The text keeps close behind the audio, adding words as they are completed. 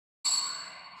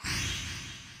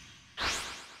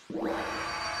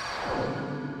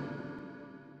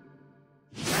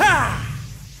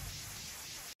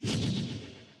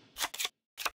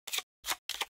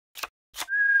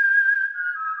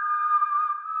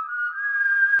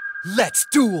Let's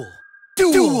duel!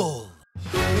 Duel!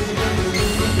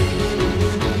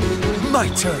 My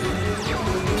turn.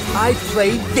 I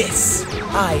play this.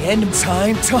 I end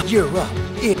time to you're up.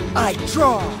 I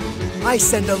draw. I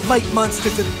send a light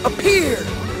monster to appear.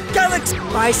 Galaxy.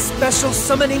 By special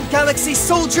summoning Galaxy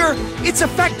Soldier, its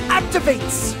effect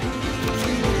activates.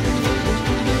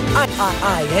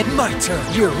 I end my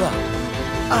turn. You're up.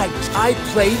 I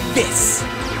play this.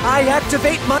 I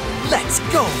activate my. Let's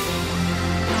go.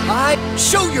 I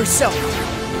show yourself.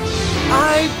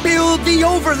 I build the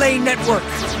overlay network.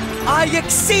 I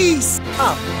exceed.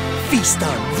 Up. Feast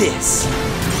on this.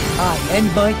 I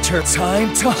end my turn.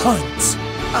 Time to hunt.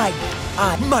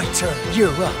 My turn. You're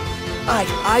up.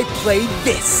 I play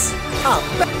this. Up.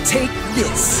 Take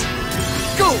this.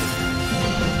 Go.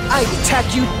 I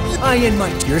attack you. I end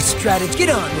my your strategy. Get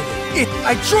on with it.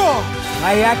 I draw.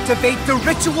 I activate the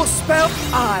ritual spell.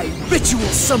 I ritual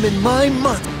summon my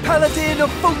month. Paladin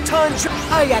of Photon.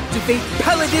 I activate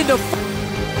Paladin of.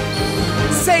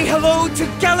 Say hello to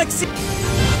Galaxy.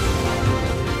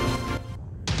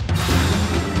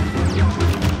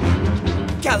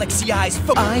 Galaxy Eyes.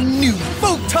 I knew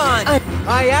Photon.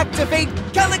 I activate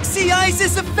Galaxy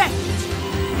Eyes' effect.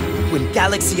 When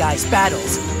Galaxy Eyes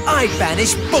battles, I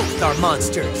banish both our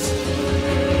monsters.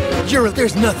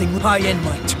 There's nothing. I end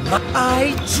my turn.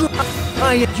 I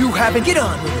draw. You haven't. Get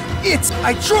on with it.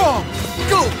 I draw.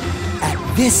 Go. At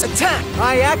this attack,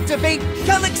 I activate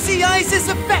Galaxy Eyes'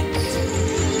 effect.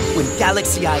 When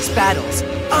Galaxy Eyes battles,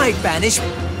 I banish.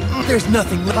 There's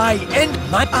nothing. I end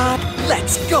my.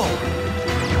 Let's go.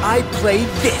 I play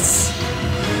this.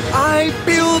 I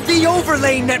build the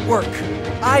overlay network.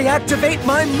 I activate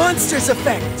my monster's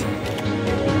effect.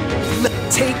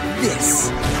 Take this.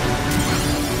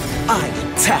 I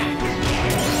attack.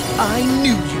 I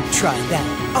knew you'd try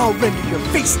that. I'll render your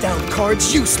face-down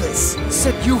cards useless. So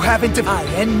you haven't. I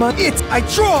end my. I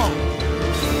draw.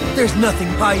 There's nothing.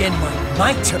 I end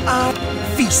my turn. I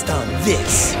feast on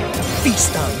this.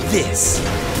 Feast on this.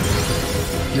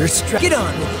 You're Get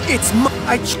on with it. It's my.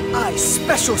 I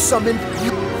special summon.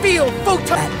 You feel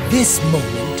photon. At this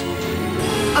moment,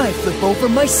 I flip over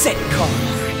my set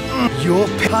card. Your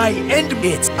I end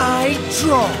it. I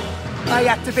draw. I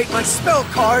activate my spell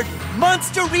card.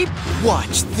 Monster Reap.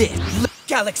 Watch this.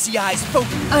 Galaxy Eyes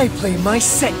focus. I play my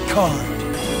set card.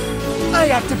 I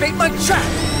activate my trap.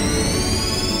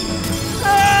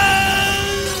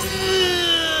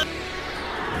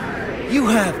 You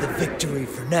have the victory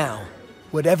for now.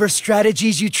 Whatever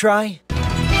strategies you try,